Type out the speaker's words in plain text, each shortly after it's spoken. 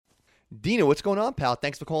Deena, what's going on, pal?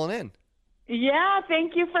 Thanks for calling in. Yeah,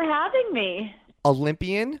 thank you for having me.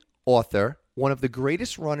 Olympian, author, one of the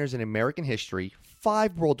greatest runners in American history,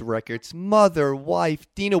 5 world records, mother, wife.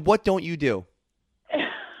 Deena, what don't you do?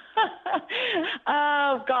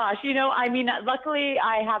 Oh gosh, luckily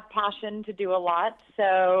I have passion to do a lot.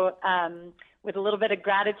 So, with a little bit of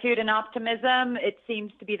gratitude and optimism, it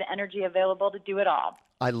seems to be the energy available to do it all.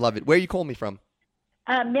 I love it. Where are you calling me from?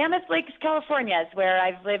 Mammoth Lakes, California is where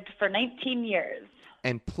I've lived for 19 years.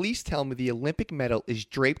 And please tell me the Olympic medal is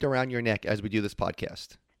draped around your neck as we do this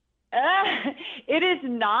podcast. It is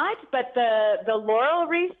not, but the laurel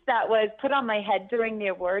wreath that was put on my head during the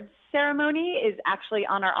awards ceremony is actually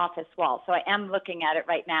on our office wall. So I am looking at it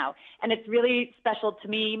right now. And it's really special to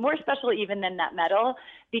me, more special even than that medal,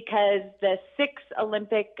 because the 6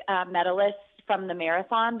 Olympic medalists from the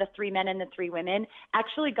marathon, the 3 men and the 3 women,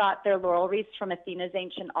 actually got their laurel wreaths from Athena's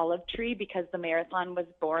ancient olive tree because the marathon was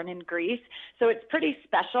born in Greece. So it's pretty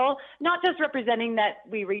special, not just representing that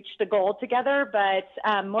we reached a goal together, but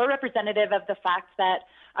more representative of the fact that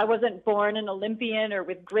I wasn't born an Olympian or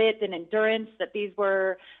with grit and endurance, that these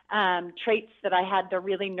were traits that I had to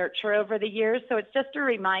really nurture over the years. So it's just a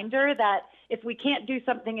reminder that if we can't do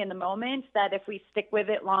something in the moment, that if we stick with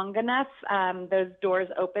it long enough, those doors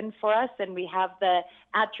open for us and we have the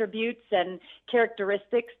attributes and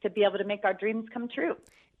characteristics to be able to make our dreams come true.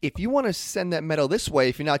 If you want to send that medal this way,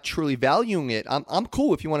 if you're not truly valuing it, I'm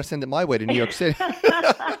cool if you want to send it my way to New York City.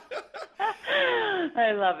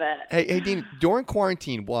 I love it. Hey, Dean, during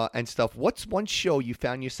quarantine and stuff, what's one show you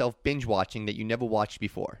found yourself binge watching that you never watched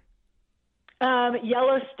before?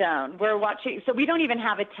 Yellowstone. We're watching, so we don't even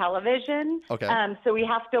have a television. Okay. So we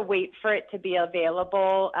have to wait for it to be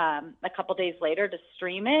available a couple days later to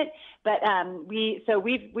stream it. But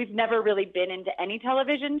we've never really been into any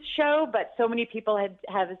television show, but so many people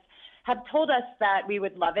have told us that we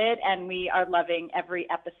would love it, and we are loving every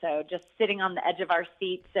episode, just sitting on the edge of our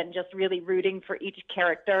seats and just really rooting for each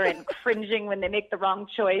character and cringing when they make the wrong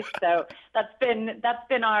choice. So that's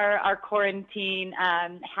been our quarantine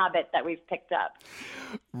habit that we've picked up.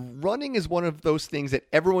 Running is one of those things that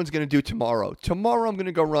everyone's going to do tomorrow. Tomorrow I'm going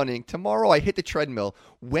to go running. Tomorrow I hit the treadmill.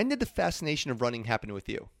 When did the fascination of running happen with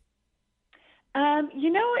you?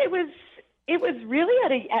 It was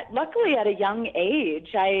really luckily at a young age.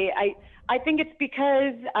 I think it's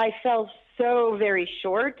because I fell so very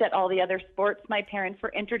short at all the other sports my parents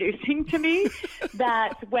were introducing to me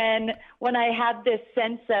that when I had this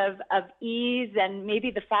sense of ease, and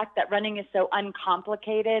maybe the fact that running is so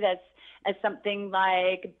uncomplicated as something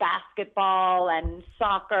like basketball and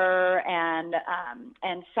soccer and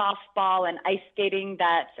softball and ice skating,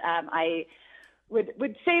 that I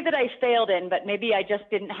would say that I failed in, but maybe I just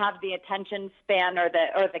didn't have the attention span or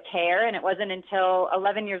the care. And it wasn't until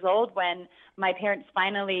 11 years old when my parents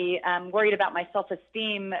finally, worried about my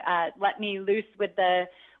self-esteem, let me loose with the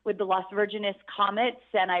Las Virgenes Comets,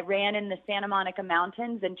 and I ran in the Santa Monica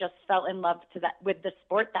Mountains and just fell in love with the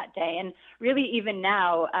sport that day. And really, even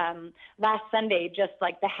now, last Sunday, just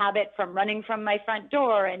like the habit from running from my front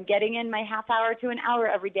door and getting in my half hour to an hour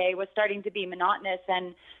every day was starting to be monotonous.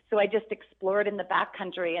 And so I just explored in the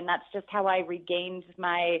backcountry, and that's just how I regained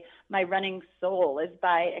my running soul, is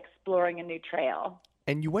by exploring a new trail.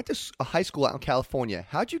 And you went to a high school out in California.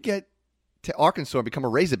 How'd you get to Arkansas and become a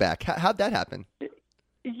Razorback? How'd that happen?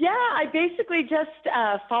 Yeah, I basically just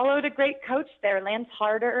followed a great coach there. Lance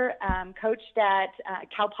Harder coached at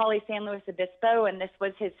Cal Poly San Luis Obispo, and this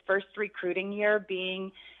was his first recruiting year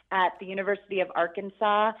being at the University of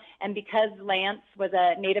Arkansas. And because Lance was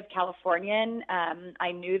a native Californian,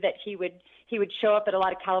 I knew that he would show up at a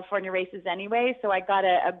lot of California races anyway. So I got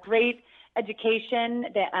a great education.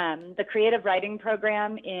 The creative writing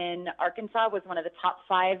program in Arkansas was one of the top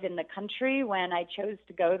 5 in the country when I chose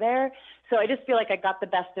to go there. So I just feel like I got the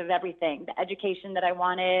best of everything: the education that I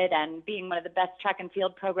wanted, and being one of the best track and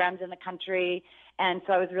field programs in the country. And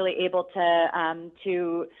so I was really able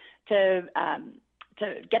to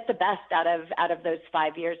get the best out of those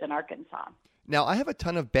 5 years in Arkansas. Now, I have a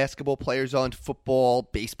ton of basketball players on, football,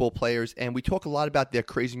 baseball players, and we talk a lot about their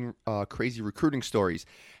crazy recruiting stories.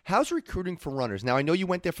 How's recruiting for runners? Now, I know you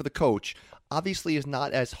went there for the coach. Obviously, is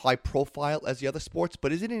not as high profile as the other sports,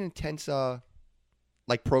 but is it an intense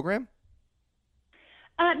program?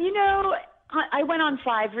 I went on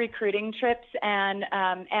 5 recruiting trips, and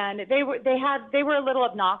they were a little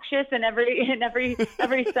obnoxious in every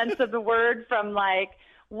sense of the word, from like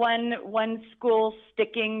one school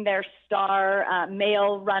sticking their star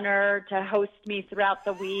male runner to host me throughout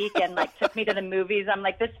the week and like took me to the movies. I'm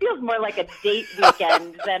like, this feels more like a date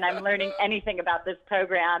weekend than I'm learning anything about this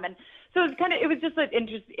program. And So it was just like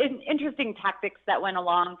interesting tactics that went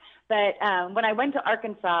along. But when I went to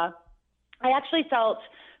Arkansas, I actually felt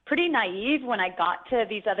pretty naive when I got to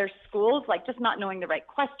these other schools, like just not knowing the right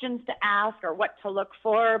questions to ask or what to look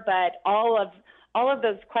for. But all of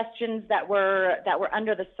those questions that were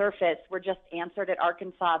under the surface were just answered at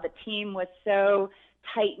Arkansas. The team was so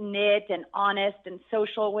tight-knit and honest and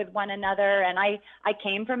social with one another. And I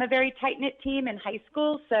came from a very tight-knit team in high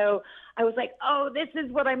school. So I was like, oh, this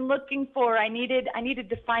is what I'm looking for. I needed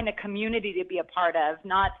to find a community to be a part of,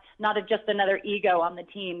 not just another ego on the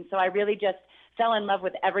team. So I really just fell in love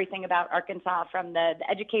with everything about Arkansas, from the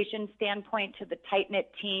education standpoint to the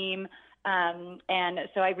tight-knit team. And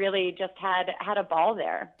so I really just had a ball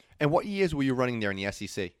there. And what years were you running there in the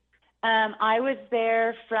SEC? I was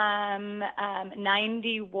there from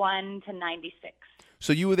 91 to 96.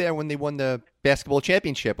 So you were there when they won the basketball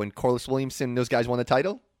championship, when Corliss Williamson and those guys won the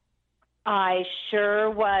title? I sure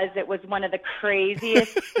was. It was one of the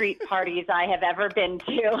craziest street parties I have ever been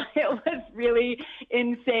to. It was really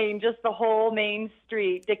insane. Just the whole main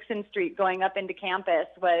street, Dixon Street, going up into campus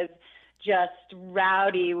was just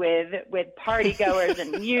rowdy with party goers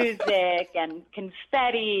and music and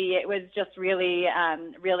confetti. It was just really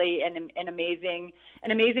an amazing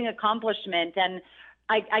accomplishment. And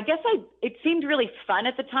I guess it seemed really fun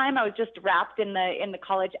at the time. I was just wrapped in the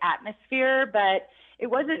college atmosphere, but it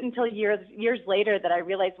wasn't until years later that I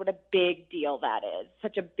realized what a big deal that is.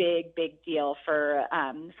 Such a big deal for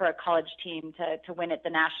a college team to win at the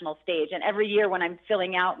national stage. And every year when I'm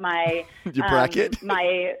filling out my your bracket,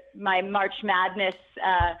 my March Madness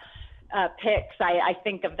picks, I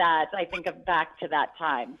think of that. I think of back to that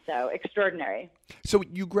time. So extraordinary. So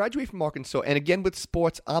you graduate from Arkansas, and again with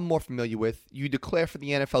sports I'm more familiar with, you declare for the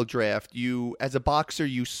NFL draft. You, as a boxer,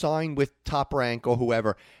 you sign with Top Rank or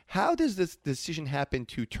whoever. How does this decision happen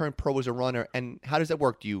to turn pro as a runner, and how does that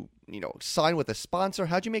work? Do you sign with a sponsor?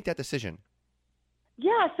 How'd you make that decision?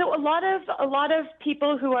 Yeah, so a lot of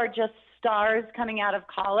people who are just stars coming out of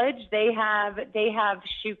college, they have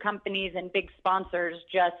shoe companies and big sponsors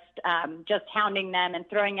just hounding them and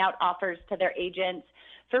throwing out offers to their agents.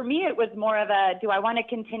 For me, it was more of a, do I want to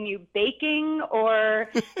continue baking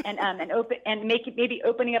maybe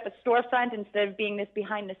opening up a storefront instead of being this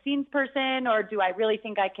behind the scenes person, or do I really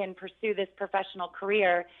think I can pursue this professional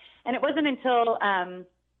career? And it wasn't until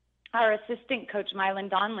our assistant coach, Mylan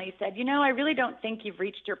Donnelly, said, I really don't think you've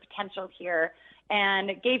reached your potential here, and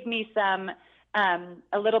it gave me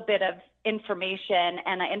a little bit of information,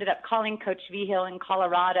 and I ended up calling Coach Vigil in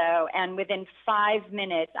Colorado, and within 5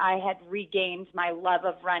 minutes I had regained my love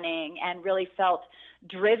of running and really felt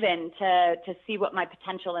driven to see what my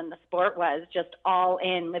potential in the sport was, just all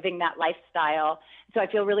in, living that lifestyle. So I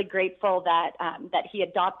feel really grateful that he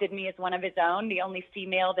adopted me as one of his own, the only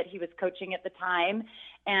female that he was coaching at the time.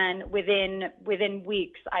 And within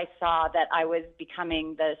weeks, I saw that I was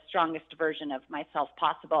becoming the strongest version of myself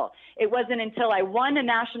possible. It wasn't until I won a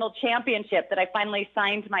national championship that I finally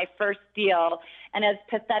signed my first deal. And as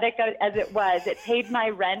pathetic as it was, it paid my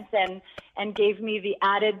rent and gave me the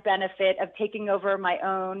added benefit of taking over my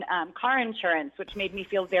own car insurance, which made me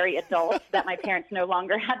feel very adult that my parents no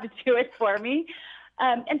longer had to do it for me.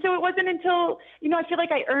 And so it wasn't until, I feel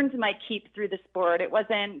like I earned my keep through the sport.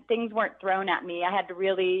 Things weren't thrown at me. I had to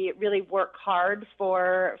really, really work hard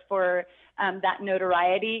for that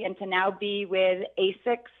notoriety, and to now be with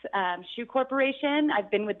ASICS Shoe Corporation. I've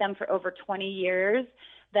been with them for over 20 years.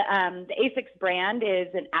 The ASICS brand is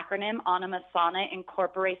an acronym, Anima Sana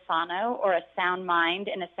Incorpore Sano, or a sound mind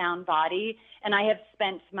and a sound body. And I have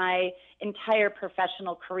spent my entire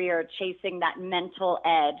professional career chasing that mental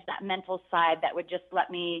edge, that mental side that would just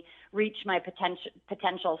let me reach my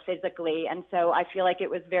potential physically. And so I feel like it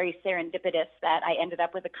was very serendipitous that I ended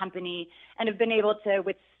up with a company and have been able to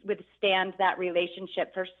withstand that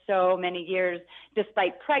relationship for so many years,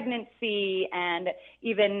 despite pregnancy and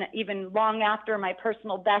even long after my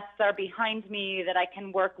personal bests are behind me, that I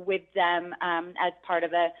can work with them as part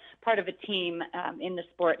of a team in the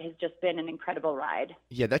sport has just been an incredible ride.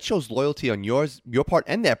 Yeah, that shows loyalty on your part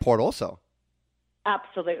and their part also.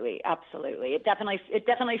 Absolutely. It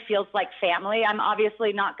definitely feels like family. I'm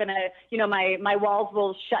obviously not going to, my walls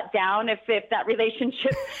will shut down if that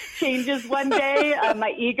relationship changes one day.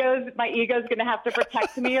 My ego's going to have to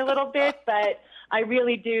protect me a little bit, but I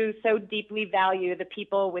really do so deeply value the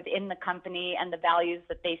people within the company and the values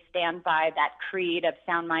that they stand by, that creed of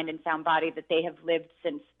sound mind and sound body that they have lived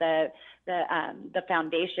since the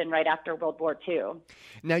foundation right after World War II.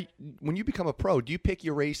 Now, when you become a pro, do you pick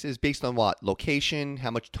your races based on what? Location,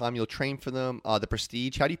 how much time you'll train for them, the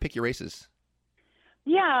prestige? How do you pick your races?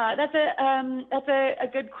 Yeah, that's a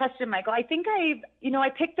good question, Michael. I think I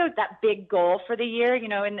picked out that big goal for the year. In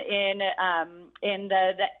the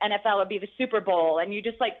NFL, it'd be the Super Bowl, and you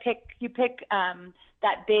just like pick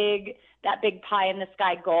that big pie in the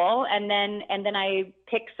sky goal, and then I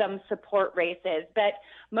pick some support races. But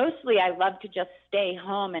mostly, I love to just stay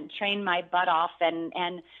home and train my butt off, and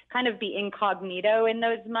kind of be incognito in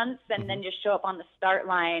those months, and then just show up on the start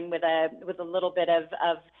line with a little bit of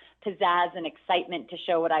pizzazz and excitement to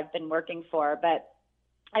show what I've been working for. But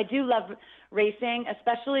I do love racing,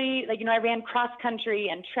 especially I ran cross country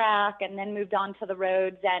and track, and then moved on to the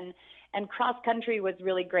roads, and cross country was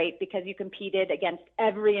really great because you competed against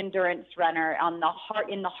every endurance runner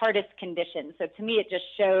in the hardest conditions. So to me, it just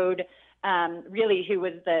showed really who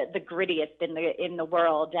was the grittiest in the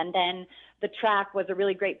world. And then the track was a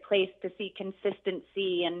really great place to see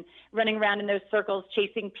consistency, and running around in those circles,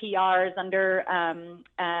 chasing PRs under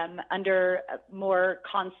more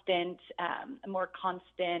constant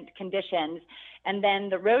conditions. And then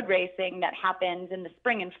the road racing that happens in the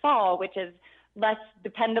spring and fall, which is less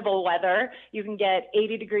dependable weather. You can get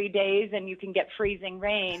 80-degree days and you can get freezing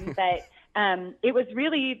rain, but it was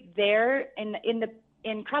really there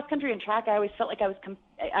in cross country and track. I always felt like I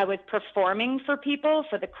was performing for people,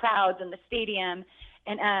 for the crowds and the stadium,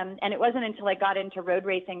 and it wasn't until I got into road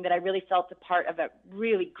racing that I really felt a part of a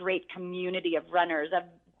really great community of runners, of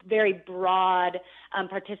very broad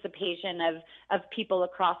participation of people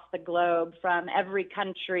across the globe from every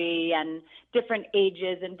country and different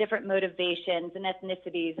ages and different motivations and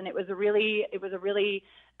ethnicities. And it was a really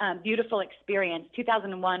beautiful experience.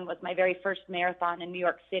 2001 was my very first marathon in New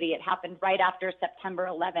York City. It happened right after September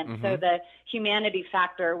 11th. So the humanity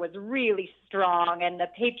factor was really strong, and the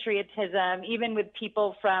patriotism, even with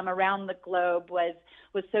people from around the globe, was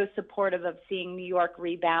so supportive of seeing New York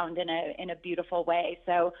rebound in a beautiful way.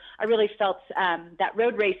 So I really felt that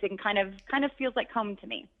road racing kind of feels like home to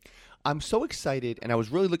me. I'm so excited, and I was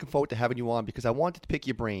really looking forward to having you on because I wanted to pick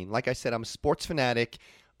your brain. Like I said, I'm a sports fanatic,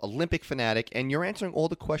 Olympic fanatic, and you're answering all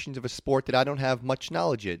the questions of a sport that I don't have much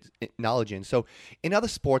knowledge in. So in other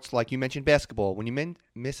sports, like you mentioned basketball, when you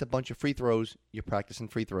miss a bunch of free throws, you're practicing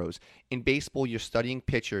free throws. In baseball, you're studying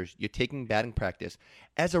pitchers, you're taking batting practice.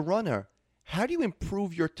 As a runner, how do you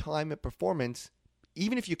improve your time and performance,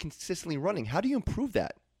 even if you're consistently running? How do you improve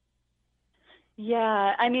that?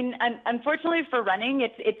 Yeah, I mean, unfortunately for running,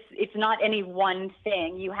 it's not any one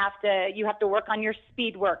thing. You have to work on your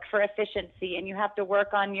speed work for efficiency, and you have to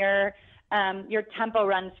work on your tempo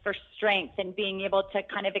runs for strength, and being able to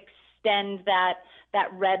kind of extend that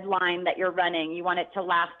red line that you're running. You want it to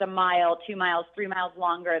last a mile, 2 miles, 3 miles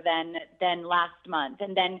longer than last month,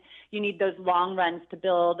 and then you need those long runs to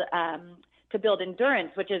build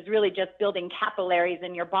endurance, which is really just building capillaries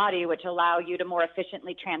in your body, which allow you to more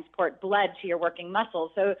efficiently transport blood to your working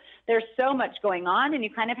muscles. So there's so much going on, and you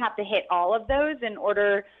kind of have to hit all of those in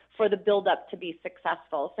order for the buildup to be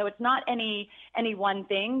successful. So it's not any one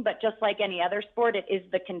thing, but just like any other sport, it is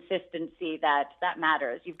the consistency that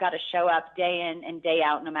matters. You've got to show up day in and day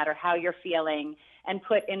out, no matter how you're feeling, and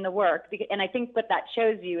put in the work. And I think what that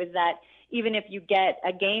shows you is that even if you get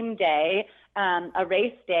a game day, a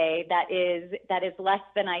race day that is less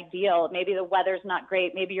than ideal, maybe the weather's not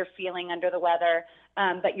great, maybe you're feeling under the weather,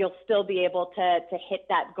 but you'll still be able to hit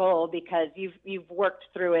that goal because you've worked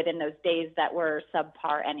through it in those days that were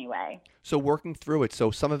subpar anyway. So working through it,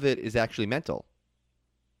 so some of it is actually mental.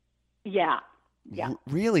 Yeah.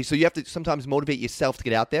 Really? So you have to sometimes motivate yourself to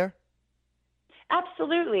get out there?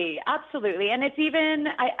 Absolutely. And it's even,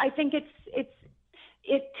 I think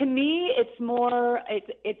to me, it's more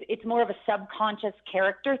of a subconscious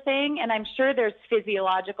character thing, and I'm sure there's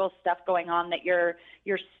physiological stuff going on that you're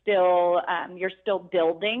still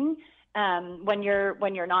building when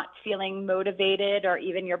you're not feeling motivated, or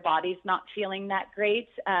even your body's not feeling that great.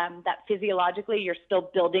 That physiologically you're still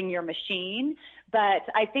building your machine, but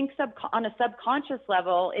I think on a subconscious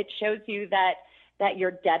level, it shows you that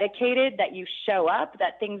you're dedicated, that you show up,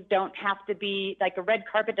 that things don't have to be like a red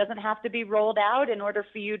carpet doesn't have to be rolled out in order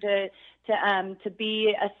for you to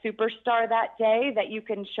be a superstar that day, that you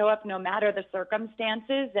can show up no matter the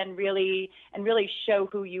circumstances and really show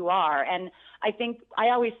who you are. And I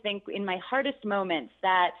always think in my hardest moments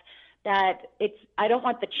that I don't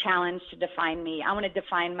want the challenge to define me. I want to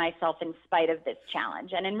define myself in spite of this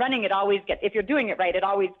challenge. And in running, if you're doing it right, it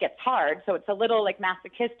always gets hard. So it's a little like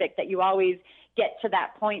masochistic that you always get to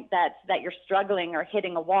that point that you're struggling or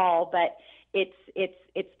hitting a wall. But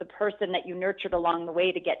It's the person that you nurtured along the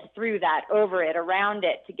way to get through that, over it, around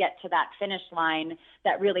it, to get to that finish line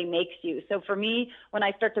that really makes you. So for me, when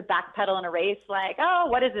I start to backpedal in a race, like, oh,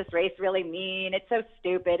 what does this race really mean? It's so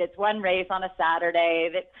stupid. It's one race on a Saturday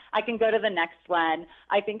that I can go to the next one.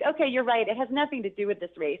 I think, okay, you're right. It has nothing to do with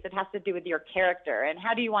this race. It has to do with your character. And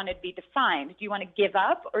how do you want to be defined? Do you want to give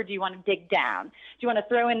up, or do you want to dig down? Do you want to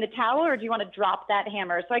throw in the towel, or do you want to drop that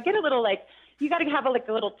hammer? So I get a little like, you got to have a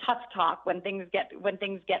little tough talk when things get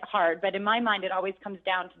hard. But in my mind, it always comes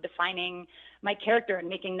down to defining my character and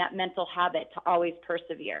making that mental habit to always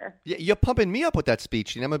persevere. Yeah, you're pumping me up with that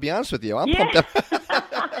speech. I'm going to be honest with you. I'm pumped up.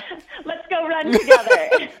 Let's go run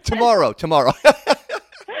together. Tomorrow.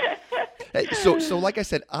 Hey, so like I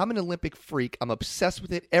said, I'm an Olympic freak. I'm obsessed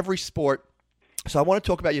with it, every sport. So I want to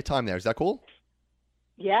talk about your time there. Is that cool?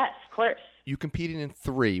 Yes, of course. You competed in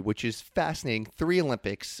 3, which is fascinating. 3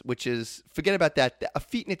 Olympics, which is, forget about that. A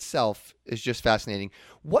feat in itself is just fascinating.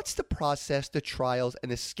 What's the process, the trials,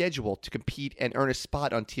 and the schedule to compete and earn a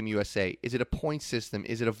spot on Team USA? Is it a point system?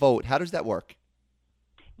 Is it a vote? How does that work?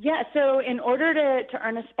 Yeah, so in order to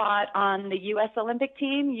earn a spot on the U.S. Olympic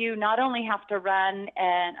team, you not only have to run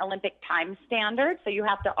an Olympic time standard, so you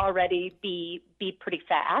have to already be pretty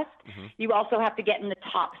fast. Mm-hmm. You also have to get in the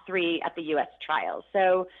top 3 at the U.S. trials.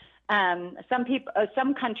 So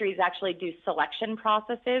some countries actually do selection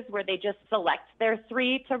processes where they just select their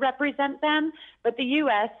 3 to represent them. But the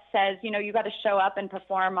U.S. says, you got to show up and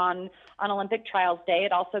perform on Olympic Trials Day.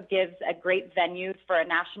 It also gives a great venue for a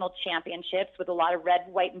national championships with a lot of red,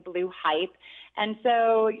 white, and blue hype. And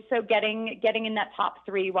so getting in that top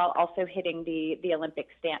 3 while also hitting the Olympic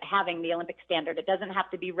having the Olympic standard. It doesn't have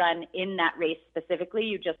to be run in that race specifically.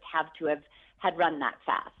 You just have to have had run that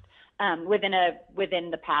fast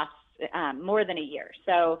within the past more than a year.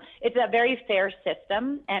 So it's a very fair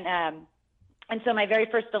system. And so my very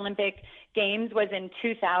first Olympic Games was in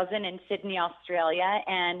 2000 in Sydney, Australia.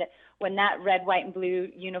 And when that red, white, and blue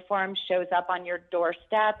uniform shows up on your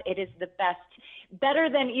doorstep, it is the best, better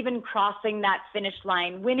than even crossing that finish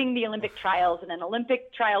line, winning the Olympic trials and an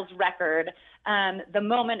Olympic trials record. The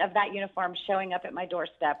moment of that uniform showing up at my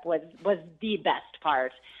doorstep was the best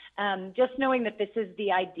part. Just knowing that this is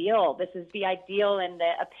the ideal and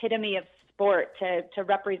the epitome of sport to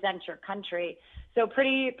represent your country. So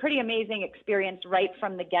pretty amazing experience right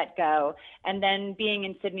from the get-go. And then being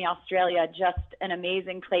in Sydney, Australia, just an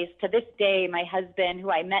amazing place. To this day, my husband,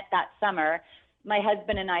 who I met that summer, my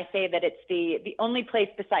husband and I say that it's the only place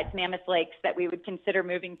besides Mammoth Lakes that we would consider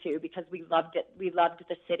moving to because we loved it. We loved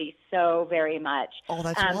the city so very much. Oh,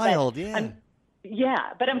 that's wild, yeah.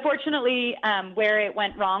 Yeah, but unfortunately, where it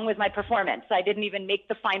went wrong was my performance. I didn't even make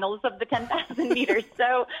the finals of the 10,000 meters.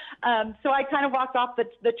 So I kind of walked off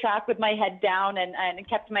the track with my head down and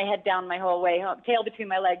kept my head down my whole way home, tail between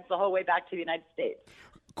my legs the whole way back to the United States.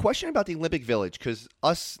 Question about the Olympic Village, because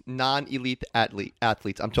us non-elite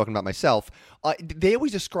athletes, I'm talking about myself, they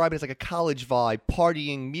always describe it as like a college vibe,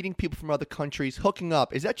 partying, meeting people from other countries, hooking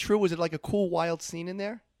up. Is that true? Was it like a cool, wild scene in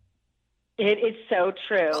there? It is so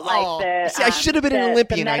true. See, I should have been an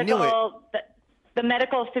Olympian. I knew it. The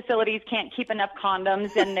medical facilities can't keep enough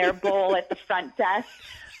condoms in their bowl at the front desk.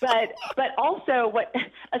 But also,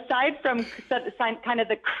 aside from kind of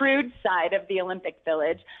the crude side of the Olympic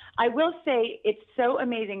Village, I will say it's so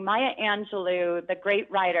amazing. Maya Angelou, the great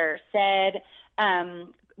writer, said,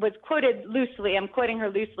 was quoted loosely, I'm quoting her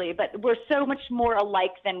loosely, but we're so much more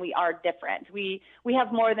alike than we are different. We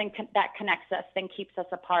have more than that connects us than keeps us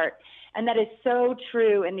apart. And that is so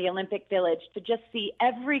true in the Olympic Village, to just see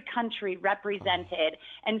every country represented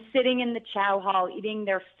and sitting in the chow hall, eating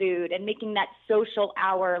their food and making that social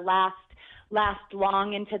hour last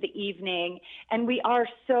long into the evening. And we are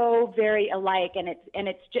so very alike, and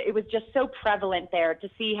it was just so prevalent there to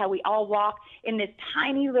see how we all walk in this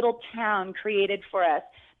tiny little town created for us,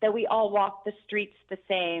 that we all walk the streets the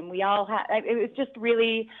same. We all it was just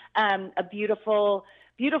really a beautiful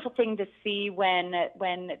thing to see when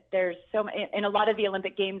there's in a lot of the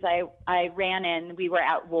Olympic Games I ran in, we were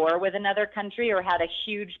at war with another country or had a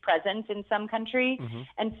huge presence in some country. Mm-hmm.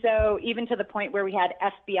 And so even to the point where we had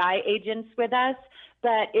FBI agents with us,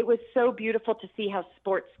 but it was so beautiful to see how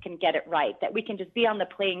sports can get it right, that we can just be on the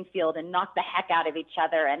playing field and knock the heck out of each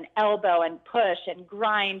other and elbow and push and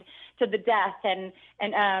grind to the death, and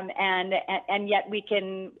yet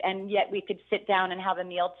we could sit down and have a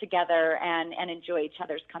meal together and enjoy each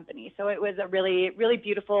other's company. So it was a really, really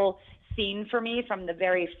beautiful scene for me from the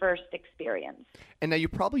very first experience. And now you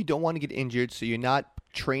probably don't want to get injured, so you're not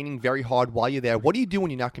training very hard while you're there. What do you do when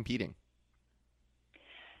you're not competing?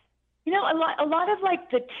 A lot of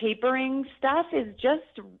like the tapering stuff is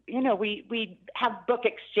just, we have book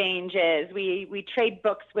exchanges. We trade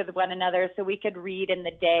books with one another so we could read in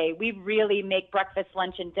the day. We really make breakfast,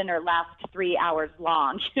 lunch, and dinner last 3 hours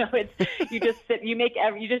long. You just sit, you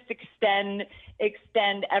just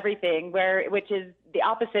extend everything, which is the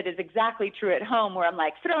opposite is exactly true at home, where I'm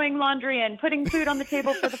like throwing laundry and putting food on the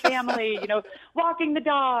table for the family, walking the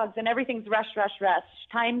dogs, and everything's rush, rush, rush.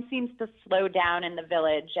 Time seems to slow down in the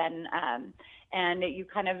village, and you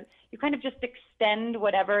kind of just extend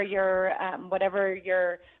whatever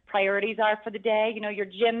your priorities are for the day. Your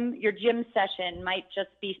gym session might just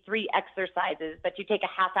be 3 exercises, but you take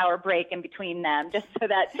a half-hour break in between them, just so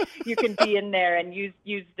that you can be in there and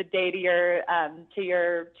use the day to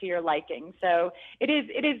your liking. So it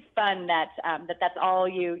is fun that's all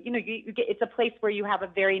you get. It's a place where you have a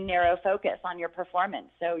very narrow focus on your performance.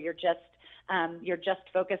 So you're just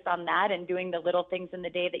focused on that and doing the little things in the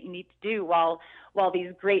day that you need to do while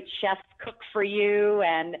these great chefs cook for you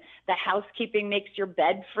and the housekeeping makes your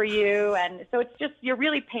bed for you. And so it's just, you're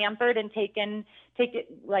really pampered and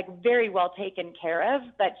very well taken care of,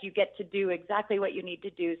 but you get to do exactly what you need to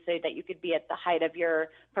do so that you could be at the height of your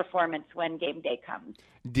performance when game day comes.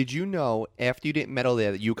 Did you know after you didn't medal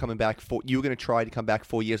there that you were going to try to come back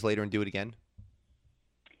 4 years later and do it again?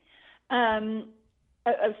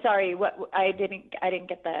 Sorry, what I didn't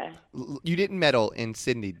get the. You didn't medal in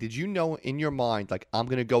Sydney. Did you know in your mind, like, I'm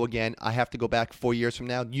going to go again, I have to go back 4 years from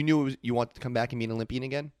now? You knew you wanted to come back and be an Olympian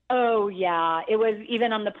again? Oh, yeah. It was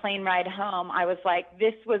even on the plane ride home. I was like,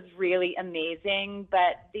 this was really amazing,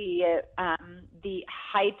 but the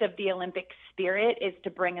height of the Olympic spirit is to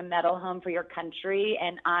bring a medal home for your country,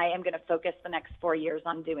 and I am going to focus the next 4 years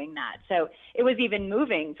on doing that. So it was even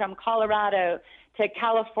moving from Colorado to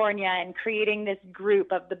California and creating this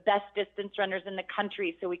group of the best distance runners in the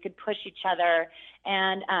country so we could push each other.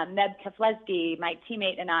 And Meb Keflezighi, my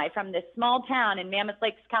teammate, and I, from this small town in Mammoth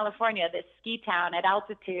Lakes, California, this ski town at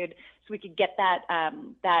altitude, so we could get that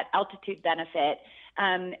altitude benefit.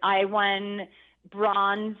 I won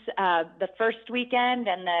bronze the first weekend,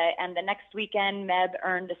 and the next weekend Meb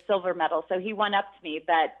earned a silver medal. So he won up to me,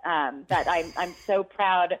 but I'm so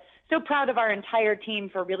proud of our entire team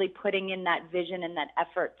for really putting in that vision and that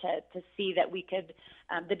effort to see that we could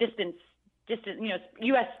the distance.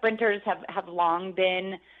 U.S. sprinters have long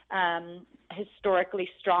been historically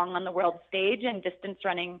strong on the world stage, and distance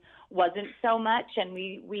running wasn't so much, and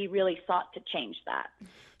we really sought to change that.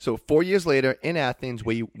 So 4 years later in Athens,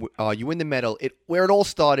 where you win the medal, where it all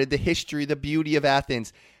started, the history, the beauty of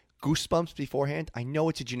Athens. Goosebumps beforehand? I know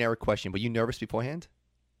it's a generic question, but you nervous beforehand?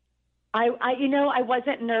 I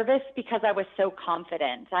wasn't nervous because I was so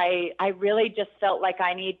confident. I really just felt like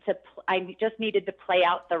I just needed to play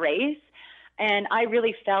out the race. And I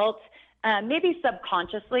really felt, maybe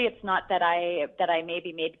subconsciously, it's not that I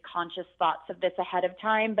maybe made conscious thoughts of this ahead of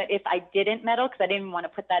time, but if I didn't medal, because I didn't want to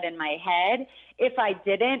put that in my head, if I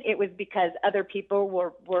didn't, it was because other people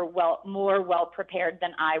were more well prepared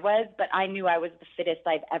than I was, but I knew I was the fittest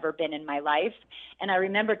I've ever been in my life. And I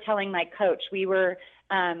remember telling my coach, we were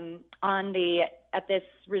at this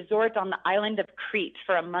resort on the island of Crete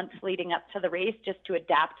for a month leading up to the race, just to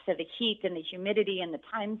adapt to the heat and the humidity and the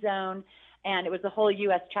time zone. And it was the whole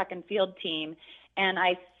U.S. track and field team. And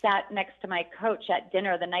I sat next to my coach at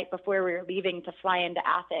dinner the night before we were leaving to fly into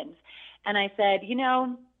Athens. And I said,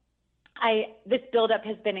 this buildup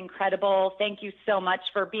has been incredible. Thank you so much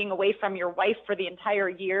for being away from your wife for the entire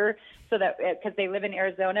year, so that because they live in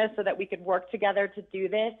Arizona, so that we could work together to do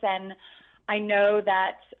this. And I know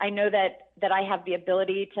that I have the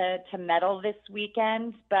ability to medal this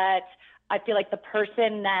weekend, but I feel like the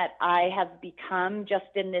person that I have become just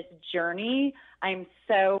in this journey, I'm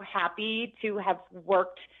so happy to have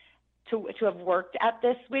worked at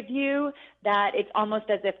this with you, that it's almost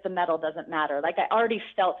as if the medal doesn't matter. Like, I already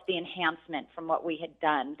felt the enhancement from what we had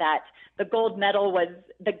done, that the gold medal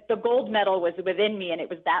was within me, and it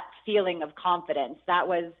was that feeling of confidence. That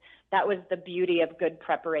was the beauty of good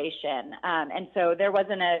preparation. And so there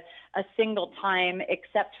wasn't a single time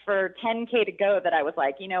except for 10K to go that I was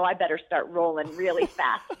like, I better start rolling really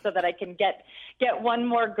fast so that I can get one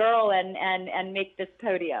more girl and make this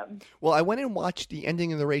podium. Well, I went and watched the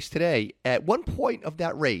ending of the race today. At one point of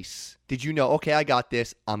that race, did you know, okay, I got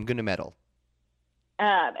this, I'm going to medal?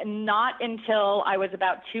 Not until I was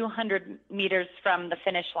about 200 meters from the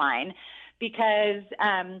finish line, because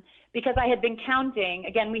I had been counting.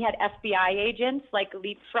 Again, we had FBI agents like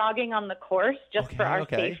leapfrogging on the course just for our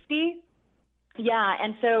safety. Yeah,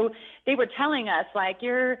 and so they were telling us, like,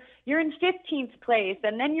 you're in 15th place,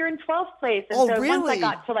 and then you're in 12th place. And oh, so really? once I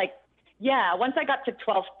got to Yeah, once I got to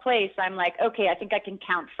 12th place, I'm like, okay, I think I can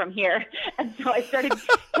count from here. And so I started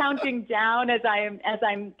counting down as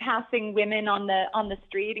I'm passing women on the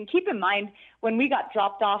street. And keep in mind, when we got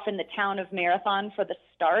dropped off in the town of Marathon for the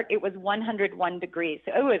start, it was 101 degrees.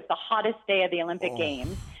 So it was the hottest day of the Olympic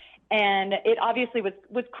Games. And it obviously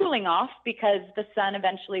was cooling off because the sun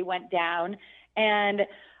eventually went down. And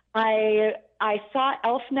I saw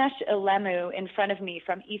Elfnesh Elemu in front of me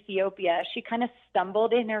from Ethiopia. She kind of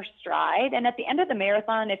stumbled in her stride. And at the end of the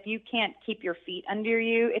marathon, if you can't keep your feet under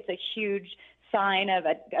you, it's a huge sign of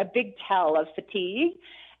a big tell of fatigue.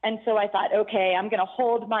 And so I thought, okay, I'm going to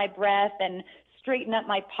hold my breath and straighten up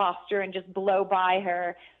my posture and just blow by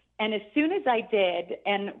her. And as soon as I did,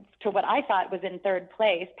 and to what I thought was in third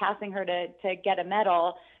place, passing her to get a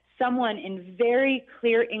medal, someone in very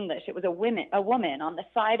clear English, it was a woman on the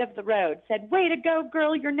side of the road, said, "Way to go,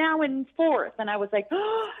 girl, you're now in fourth." And I was like,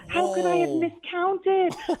 oh, how could I have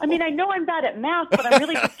miscounted? I mean, I know I'm bad at math, but I'm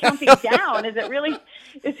really just counting down. Should it really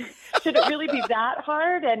be that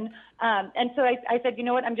hard? And so I said, you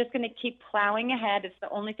know what, I'm just going to keep plowing ahead. It's the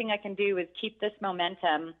only thing I can do is keep this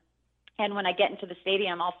momentum. And when I get into the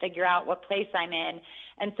stadium, I'll figure out what place I'm in.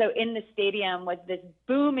 And so in the stadium was this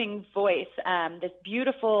booming voice, this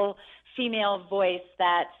beautiful female voice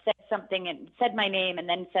that said something and said my name and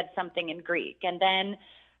then said something in Greek. And then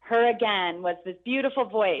her again was this beautiful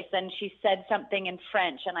voice, and she said something in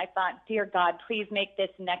French. And I thought, dear God, please make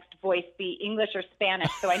this next voice be English or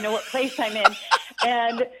Spanish so I know what place I'm in.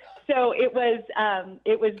 And so it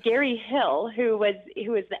was Gary Hill, who was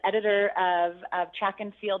the editor of Track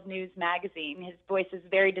and Field News magazine. His voice is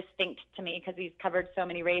very distinct to me because he's covered so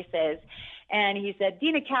many races. And he said,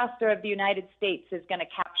 Deena Kastor of the United States is going to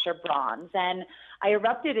capture bronze. And I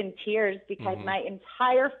erupted in tears because my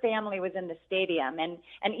entire family was in the stadium, and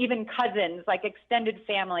even cousins, like extended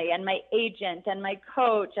family, and my agent and my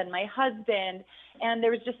coach and my husband. And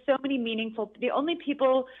there was just so many the only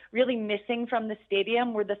people really missing from the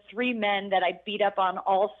stadium were the three men that I beat up on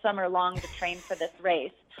all summer long to train for this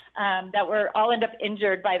race. That were all end up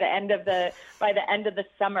injured by the end of the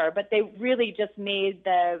summer, but they really just made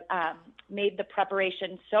the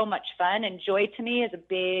preparation so much fun. And joy to me is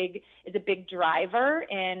a big driver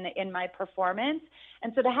in my performance.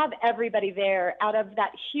 And so to have everybody there, out of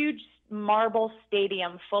that huge marble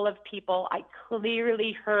stadium full of people, I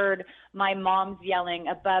clearly heard my mom's yelling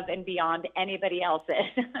above and beyond anybody else's.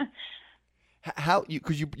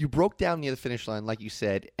 Because you broke down near the finish line, like you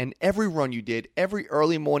said, and every run you did, every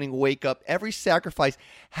early morning wake up, every sacrifice,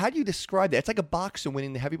 how do you describe that? It's like a boxer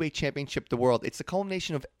winning the heavyweight championship of the world. It's the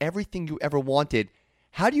culmination of everything you ever wanted.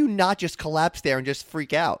 How do you not just collapse there and just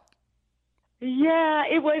freak out? Yeah,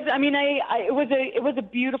 it was. I mean, it was a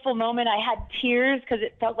beautiful moment. I had tears because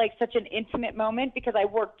it felt like such an intimate moment because I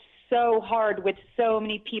worked so hard with so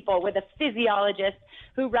many people, with a physiologist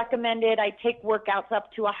who recommended I take workouts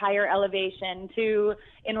up to a higher elevation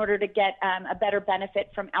in order to get a better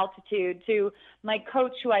benefit from altitude, to my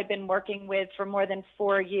coach who I've been working with for more than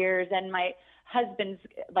 4 years, and my husband's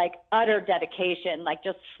like utter dedication, like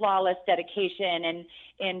just flawless dedication, and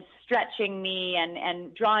in stretching me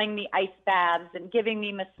and drawing me ice baths and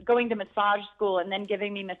going to massage school and then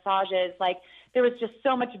giving me massages. Like there was just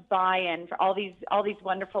so much buy-in for all these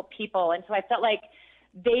wonderful people. And so I felt like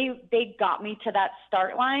they got me to that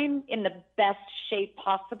start line in the best shape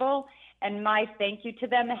possible. And my thank you to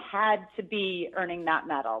them had to be earning that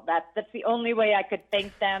medal. That's the only way I could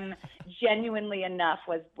thank them genuinely enough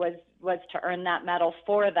was to earn that medal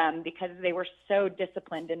for them, because they were so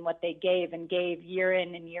disciplined in what they gave year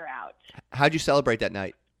in and year out. How'd you celebrate that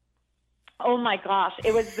night? Oh my gosh,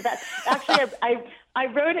 it was the best. Actually, I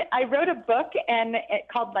wrote a book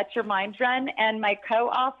called Let Your Mind Run, and my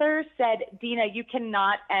co-author said, Deena, you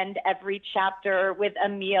cannot end every chapter with a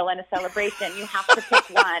meal and a celebration. You have to pick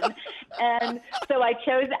one. And so I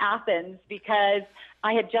chose Athens because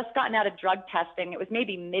I had just gotten out of drug testing. It was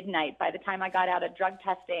maybe midnight by the time I got out of drug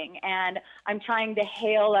testing, and I'm trying to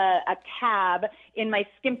hail a cab in my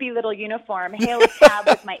skimpy little uniform, hail a cab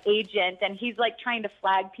with my agent, and he's like trying to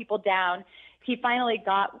flag people down. He finally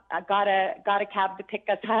got a cab to pick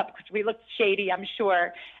us up, because we looked shady, I'm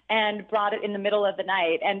sure, and brought it in the middle of the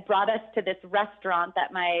night and brought us to this restaurant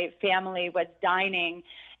that my family was dining.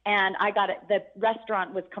 And the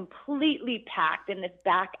restaurant was completely packed in this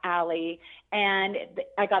back alley, and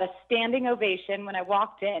I got a standing ovation when I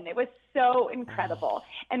walked in. It was so incredible.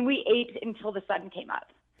 And we ate until the sun came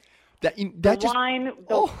up. The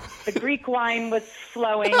Greek wine was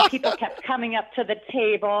flowing. People kept coming up to the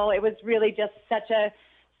table. It was really just such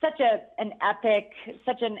such an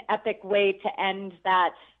epic way to end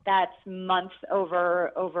that month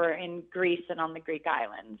over in Greece and on the Greek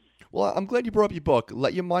islands. Well, I'm glad you brought up your book,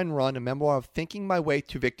 Let Your Mind Run, a memoir of thinking my way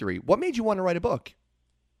to victory. What made you want to write a book?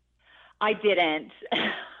 I didn't.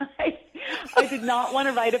 I did not want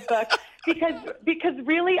to write a book because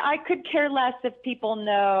really I could care less if people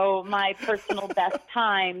know my personal best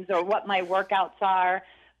times or what my workouts are.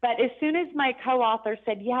 But as soon as my co-author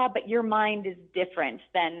said, yeah, but your mind is different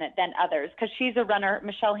than others, because she's a runner,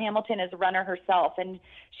 Michelle Hamilton is a runner herself, and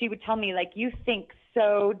she would tell me, like, you think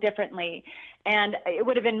so differently. And it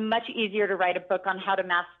would have been much easier to write a book on how to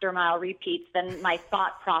master mile repeats than my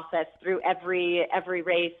thought process through every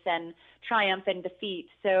race and triumph and defeat.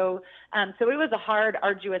 So it was a hard,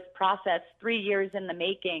 arduous process, 3 years in the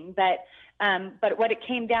making. But what it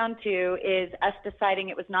came down to is us deciding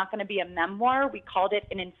it was not going to be a memoir. We called it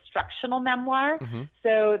an instructional memoir,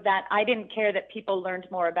 so that I didn't care that people learned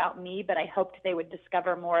more about me, but I hoped they would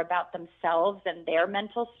discover more about themselves and their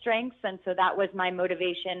mental strengths. And so that was my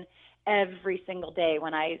motivation every single day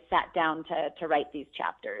when I sat down to write these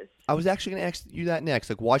chapters. I was actually going to ask you that next.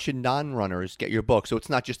 Like, why should non-runners get your book? So it's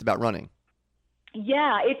not just about running.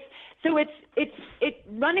 Yeah,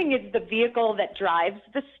 running is the vehicle that drives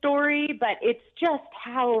the story, but it's just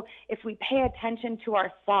how, if we pay attention to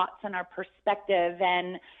our thoughts and our perspective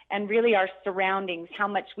and really our surroundings, how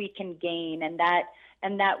much we can gain, and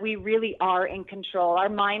that we really are in control. Our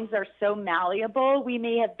minds are so malleable. We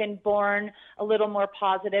may have been born a little more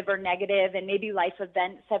positive or negative, and maybe life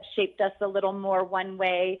events have shaped us a little more one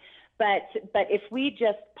way. But if we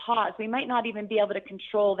just pause, we might not even be able to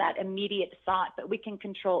control that immediate thought, but we can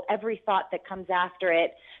control every thought that comes after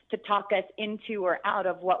it to talk us into or out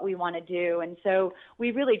of what we want to do. And so we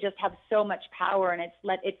really just have so much power, and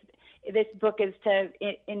this book is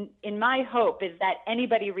in my hope is that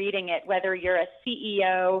anybody reading it, whether you're a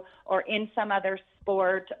CEO or in some other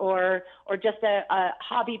sport or just a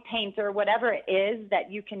hobby painter, whatever it is,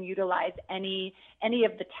 that you can utilize any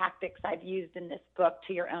of the tactics I've used in this book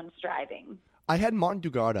to your own striving. I had Martin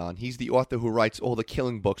Dugard on. He's the author who writes all the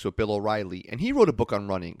killing books with Bill O'Reilly, and he wrote a book on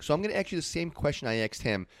running. So I'm going to ask you the same question I asked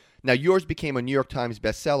him. Now, yours became a New York Times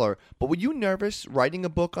bestseller, but were you nervous writing a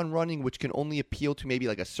book on running which can only appeal to maybe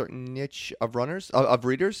like a certain niche of of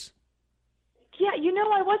readers? Yeah,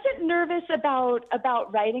 I wasn't nervous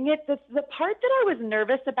about writing it. The part that I was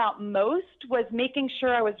nervous about most was making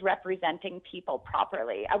sure I was representing people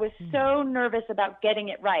properly. I was so nervous about getting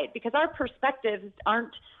it right, because our perspectives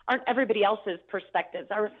aren't everybody else's perspectives.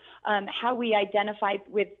 Our how we identify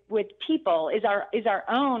with people is our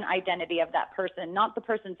own identity of that person, not the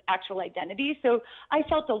person's actual identity. So I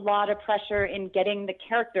felt a lot of pressure in getting the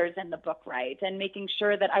characters in the book right and making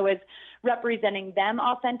sure that I was representing them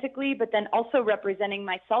authentically, but then also representing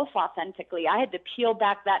myself authentically. I had to peel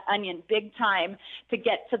back that onion big time to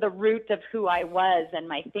get to the root of who I was and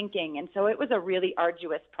my thinking. And so it was a really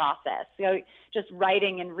arduous process. So just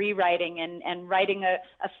writing and rewriting and writing a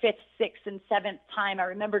fifth, sixth, and seventh time. I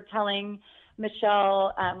remember telling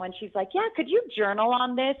Michelle when she's like, yeah, could you journal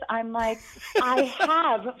on this? I'm like, I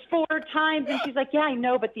have 4 times. And she's like, yeah, I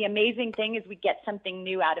know, but the amazing thing is we get something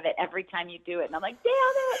new out of it every time you do it. And I'm like,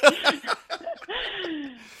 damn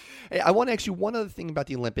it. Hey, I want to ask you one other thing about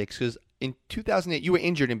the Olympics, because in 2008, you were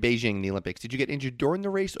injured in Beijing in the Olympics. Did you get injured during the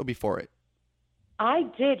race or before it? I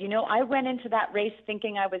did. I went into that race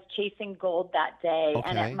thinking I was chasing gold that day. Okay.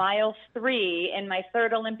 And at mile 3 in my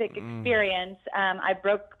third Olympic experience, I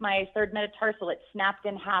broke my third metatarsal. It snapped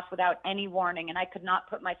in half without any warning, and I could not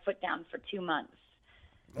put my foot down for 2 months.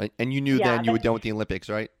 And you knew then you were done with the Olympics,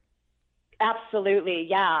 right? Absolutely,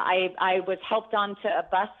 yeah. I was helped onto a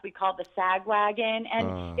bus we called the SAG wagon,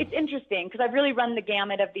 and it's interesting because I've really run the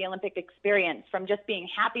gamut of the Olympic experience, from just being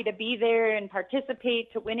happy to be there and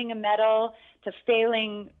participate to winning a medal to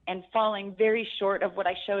failing and falling very short of what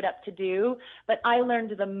I showed up to do. But I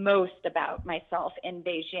learned the most about myself in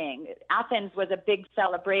Beijing. Athens was a big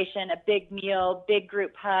celebration, a big meal, big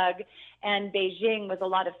group hug, and Beijing was a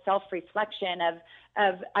lot of self-reflection of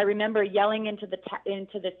I remember yelling into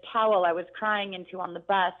this towel I was crying into on the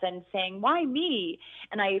bus and saying, why me?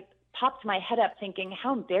 And I popped my head up thinking,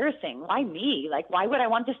 how embarrassing. Why me? Like, why would I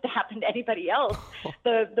want this to happen to anybody else?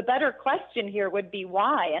 The better question here would be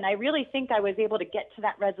why. And I really think I was able to get to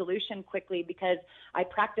that resolution quickly because I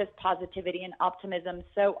practiced positivity and optimism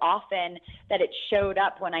so often that it showed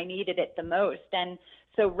up when I needed it the most. And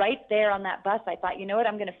So right there on that bus, I thought, you know what,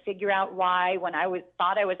 I'm going to figure out why when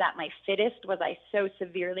thought I was at my fittest, was I so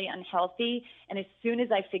severely unhealthy. And as soon as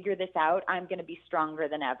I figure this out, I'm going to be stronger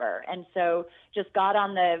than ever. And so just got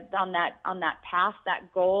on that path,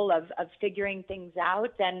 that goal of figuring things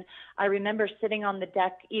out. And I remember sitting on the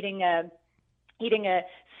deck eating a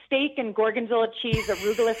steak and gorgonzola cheese,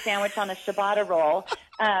 arugula sandwich on a ciabatta roll,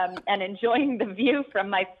 and enjoying the view from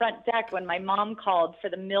my front deck when my mom called for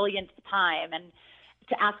the millionth time and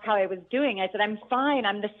to ask how I was doing. I said, I'm fine.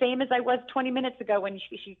 I'm the same as I was 20 minutes ago when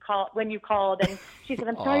you called. And she said,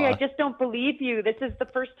 I'm sorry, I just don't believe you. This is the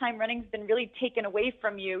first time running's been really taken away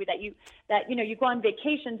from you, that you go on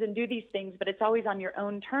vacations and do these things, but it's always on your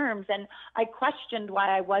own terms. And I questioned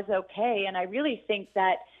why I was okay. And I really think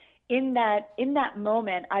that in that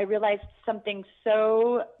moment, I realized something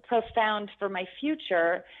so profound for my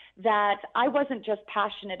future, that I wasn't just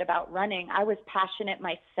passionate about running, I was passionate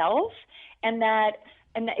myself. And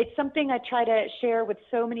it's something I try to share with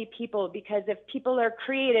so many people, because if people are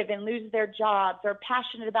creative and lose their jobs, or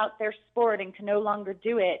passionate about their sport and can no longer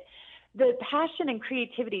do it, the passion and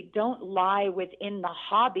creativity don't lie within the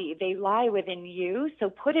hobby. They lie within you. So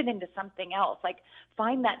put it into something else. Like,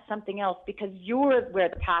 find that something else, because you're where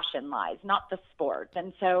the passion lies, not the sport.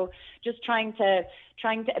 And so just trying to,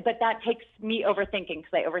 but that takes me overthinking,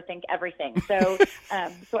 because I overthink everything. So,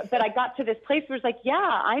 but I got to this place where it's like,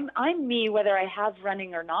 yeah, I'm me, whether I have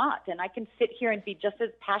running or not. And I can sit here and be just as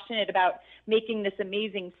passionate about making this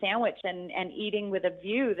amazing sandwich and eating with a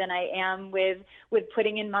view than I am with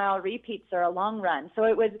putting in mile repeats or a long run. So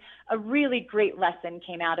it was a really great lesson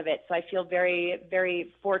came out of it. So I feel very,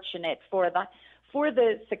 very fortunate for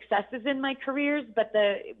the successes in my careers, but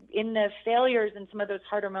in the failures and some of those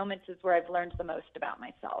harder moments is where I've learned the most about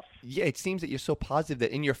myself. Yeah, it seems that you're so positive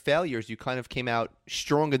that in your failures you kind of came out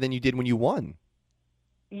stronger than you did when you won.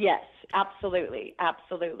 Yes, absolutely,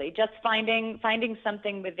 absolutely. Just finding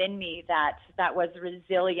something within me that was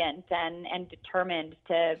resilient and determined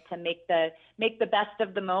to make the best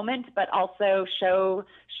of the moment, but also show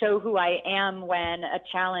who I am when a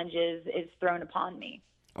challenge is thrown upon me.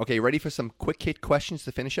 Okay, ready for some quick hit questions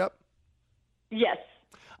to finish up? Yes.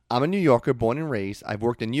 I'm a New Yorker, born and raised. I've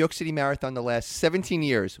worked in New York City Marathon the last 17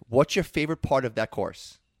 years. What's your favorite part of that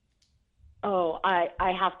course? Oh,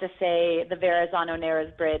 I have to say the Verrazano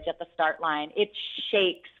Narrows Bridge at the start line. It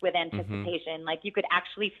shakes with anticipation. Mm-hmm. Like, you could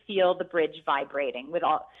actually feel the bridge vibrating with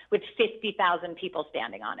 50,000 people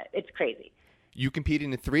standing on it. It's crazy. You competed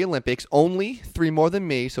in 3 Olympics, only 3 more than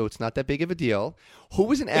me, so it's not that big of a deal. Who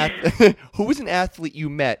was an athlete you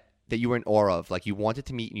met that you were in awe of, like you wanted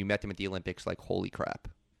to meet and you met them at the Olympics, like, holy crap?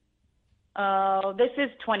 Oh, this is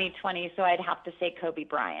 2020, so I'd have to say Kobe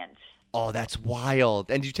Bryant. Oh, that's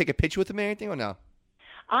wild. And did you take a picture with him or anything, or no?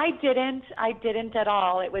 I didn't at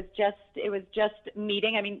all. It was just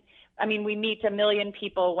meeting. I mean, we meet 1 million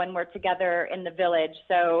people when we're together in the village,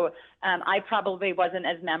 so I probably wasn't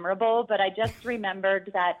as memorable, but I just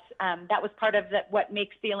remembered that that was part of what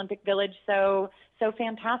makes the Olympic Village so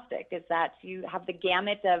fantastic, is that you have the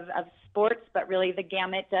gamut of sports, but really the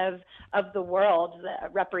gamut of the world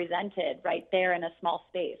represented right there in a small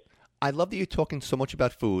space. I love that you're talking so much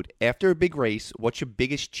about food. After a big race, what's your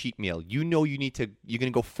biggest cheat meal? You know you're going to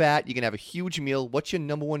go fat, you're going to have a huge meal. What's your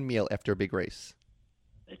number one meal after a big race?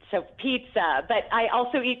 So pizza, but I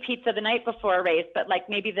also eat pizza the night before a race, but like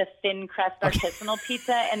maybe the thin crust artisanal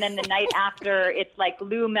pizza, and then the night after it's like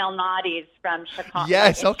Lou Malnati's from Chicago.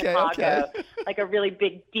 Yes, like okay, Chicago, okay. Like a really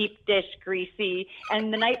big deep dish, greasy.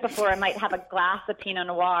 And the night before I might have a glass of Pinot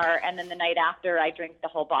Noir, and then the night after I drink the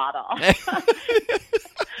whole bottle.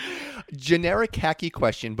 Generic hacky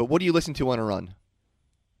question, but what do you listen to on a run?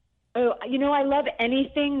 Oh, I love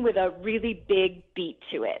anything with a really big beat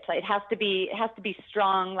to it. It has to be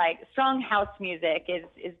strong. Like, strong house music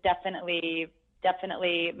is definitely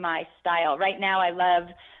my style. Right now, I love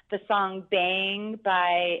the song "Bang"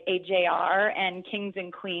 by AJR and "Kings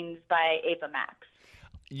and Queens" by Ava Max.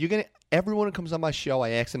 Everyone who comes on my show,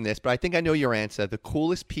 I ask them this, but I think I know your answer. The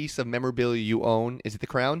coolest piece of memorabilia you own, is it the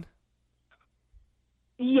crown?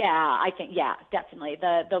 Yeah, I think, definitely.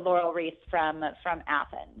 The laurel wreath from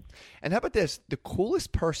Athens. And how about this? The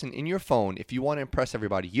coolest person in your phone, if you want to impress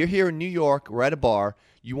everybody. You're here in New York, we're at a bar,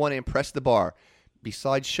 you want to impress the bar.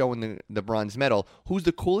 Besides showing the bronze medal, who's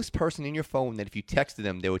the coolest person in your phone that if you texted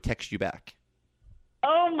them, they would text you back?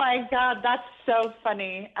 Oh, my God, that's so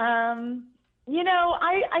funny. I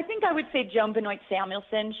think I would say Joan Benoit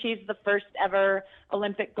Samuelson. She's the first ever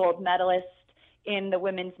Olympic gold medalist. in the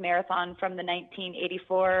women's marathon from the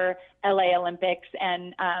 1984 LA Olympics,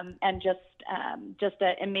 and just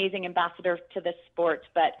an amazing ambassador to this sport.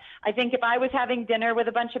 But I think if I was having dinner with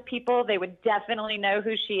a bunch of people, they would definitely know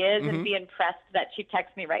who she is and be impressed that she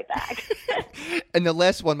texts me right back. And the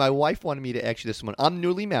last one, my wife wanted me to ask you this one. I'm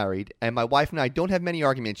newly married, and my wife and I don't have many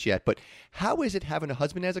arguments yet, but how is it having a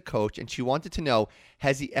husband as a coach? And she wanted to know,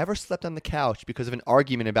 has he ever slept on the couch because of an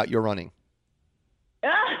argument about your running?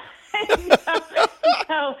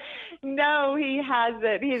 No, he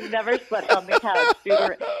hasn't. He's never slept on the couch.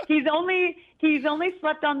 He's only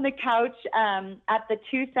slept on the couch at the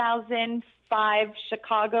 2005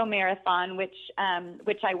 Chicago Marathon, which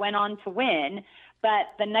I went on to win. But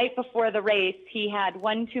the night before the race, he had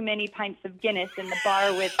one too many pints of Guinness in the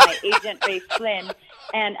bar with my agent, Ray Flynn,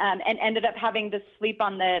 and ended up having to sleep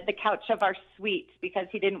on the couch of our suite because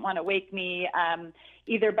he didn't want to wake me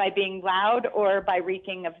either by being loud or by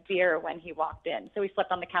reeking of beer when he walked in. So he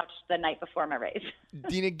slept on the couch the night before my race.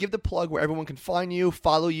 Deena, give the plug where everyone can find you,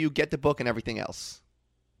 follow you, get the book, and everything else.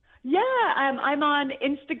 Yeah, I'm on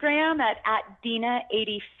Instagram at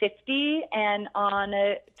Deena8050 and on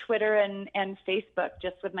Twitter and Facebook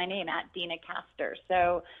just with my name at Deena Kastor.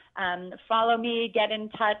 So follow me, get in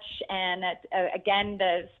touch, and again,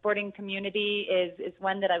 the sporting community is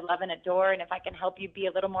one that I love and adore, and if I can help you be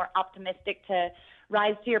a little more optimistic to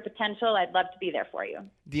rise to your potential, I'd love to be there for you.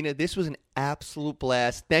 Deena, this was an absolute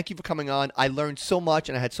blast. Thank you for coming on. I learned so much,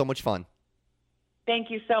 and I had so much fun. Thank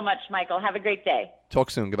you so much, Michael. Have a great day.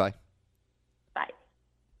 Talk soon. Goodbye.